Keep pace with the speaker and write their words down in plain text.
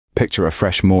Picture a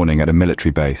fresh morning at a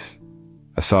military base.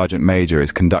 A sergeant major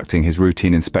is conducting his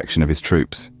routine inspection of his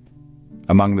troops.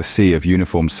 Among the sea of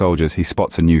uniformed soldiers, he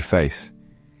spots a new face.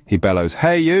 He bellows,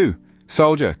 "Hey you!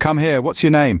 Soldier, come here, what's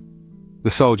your name?"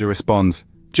 The soldier responds,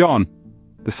 "John."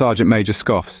 The sergeant major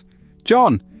scoffs.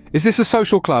 "John, is this a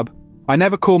social club? I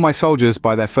never call my soldiers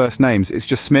by their first names, it's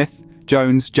just Smith,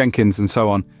 Jones, Jenkins and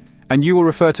so on. And you will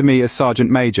refer to me as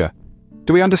Sergeant Major.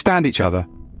 Do we understand each other?"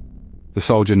 The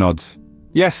soldier nods.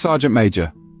 "Yes, Sergeant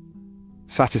Major."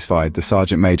 Satisfied, the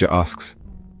sergeant major asks,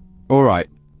 "All right,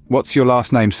 what's your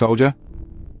last name, soldier?"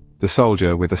 The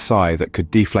soldier, with a sigh that could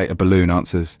deflate a balloon,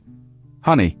 answers,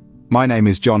 "Honey, my name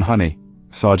is John Honey,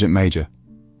 Sergeant Major."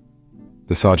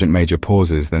 The sergeant major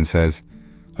pauses, then says,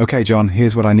 "Okay, John,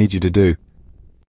 here's what I need you to do.